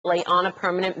on a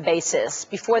permanent basis.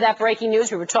 Before that breaking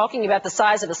news, we were talking about the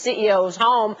size of a CEO's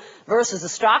home versus the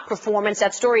stock performance.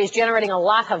 That story is generating a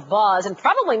lot of buzz and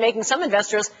probably making some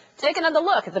investors take another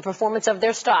look at the performance of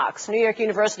their stocks. New York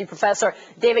University professor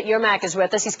David Yermak is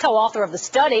with us. He's co-author of the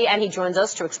study, and he joins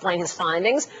us to explain his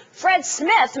findings. Fred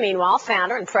Smith, meanwhile,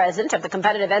 founder and president of the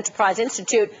Competitive Enterprise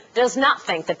Institute, does not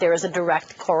think that there is a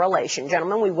direct correlation.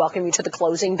 Gentlemen, we welcome you to the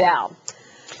closing bell.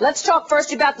 Let's talk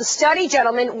first about the study,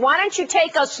 gentlemen. Why don't you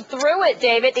take us through it,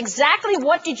 David? Exactly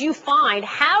what did you find?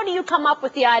 How do you come up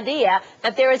with the idea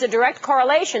that there is a direct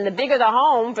correlation? The bigger the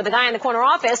home for the guy in the corner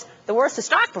office, the worse the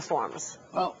stock performs.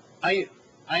 Well, I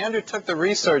undertook the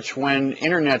research when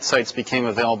internet sites became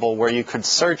available where you could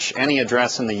search any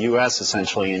address in the U.S.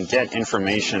 essentially and get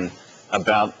information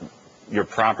about your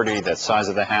property, the size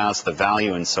of the house, the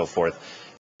value, and so forth.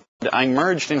 I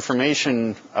merged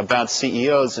information about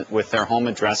CEOs with their home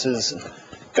addresses,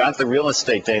 got the real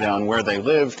estate data on where they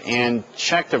lived, and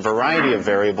checked a variety of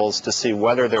variables to see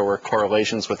whether there were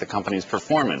correlations with the company's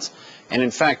performance. And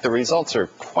in fact, the results are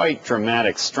quite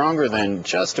dramatic, stronger than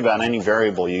just about any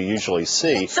variable you usually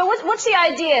see. So what's the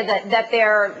idea that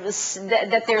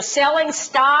they're selling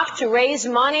stock to raise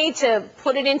money to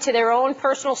put it into their own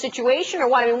personal situation, or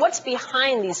what? I mean, what's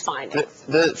behind these findings?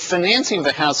 The financing of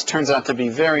the house turns out to be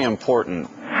very important.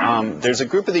 There's a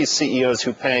group of these CEOs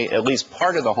who pay at least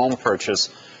part of the home purchase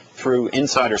through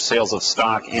insider sales of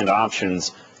stock and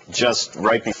options just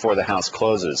right before the house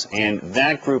closes. And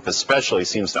that group especially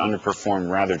seems to underperform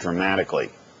rather dramatically.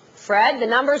 Fred, the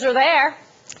numbers are there.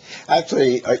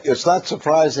 Actually, it's not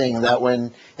surprising that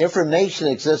when information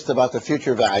exists about the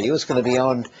future value, it's going to be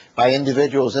owned by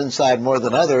individuals inside more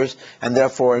than others, and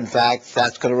therefore, in fact,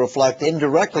 that's going to reflect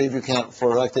indirectly if you can't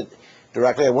reflect it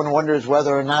directly. One wonders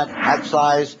whether or not that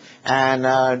size and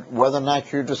whether or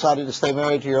not you decided to stay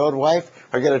married to your old wife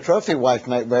or get a trophy wife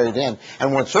married in.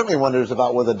 And one certainly wonders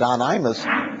about whether Don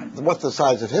Imus, what the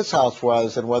size of his house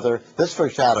was and whether this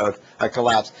foreshadowed a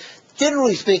collapse.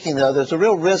 Generally speaking, though, there's a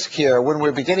real risk here when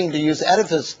we're beginning to use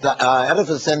edifice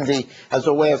envy as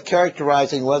a way of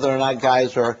characterizing whether or not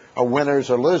guys are winners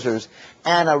or losers,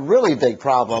 and a really big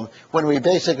problem when we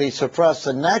basically suppress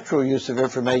the natural use of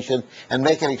information and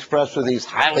make it expressed through these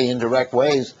highly indirect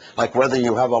ways, like whether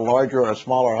you have a larger or a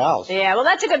smaller house. Yeah, well,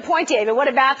 that's a good point, David. What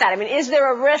about that? I mean, is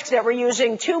there a risk that we're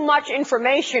using too much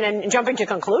information and jumping to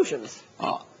conclusions?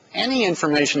 Well, any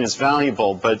information is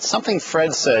valuable, but something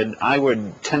Fred said I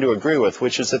would tend to agree with,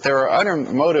 which is that there are other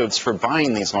motives for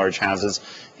buying these large houses,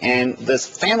 and the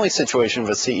family situation of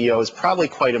a CEO is probably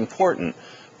quite important.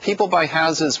 People buy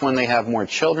houses when they have more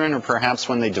children or perhaps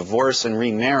when they divorce and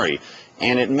remarry,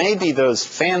 and it may be those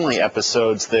family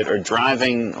episodes that are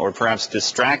driving or perhaps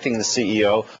distracting the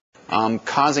CEO,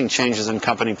 causing changes in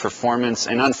company performance,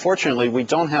 and unfortunately we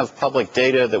don't have public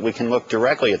data that we can look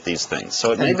directly at these things.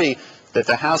 So it may be that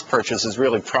the house purchase is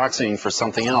really proxying for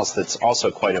something else that's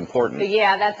also quite important.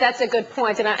 Yeah, that's a good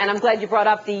point, and I'm glad you brought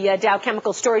up the Dow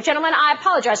Chemical story. Gentlemen, I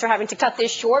apologize for having to cut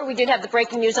this short. We did have the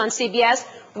breaking news on CBS.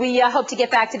 We hope to get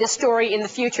back to this story in the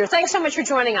future. Thanks so much for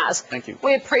joining us. Thank you.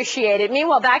 We appreciate it.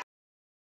 Meanwhile, back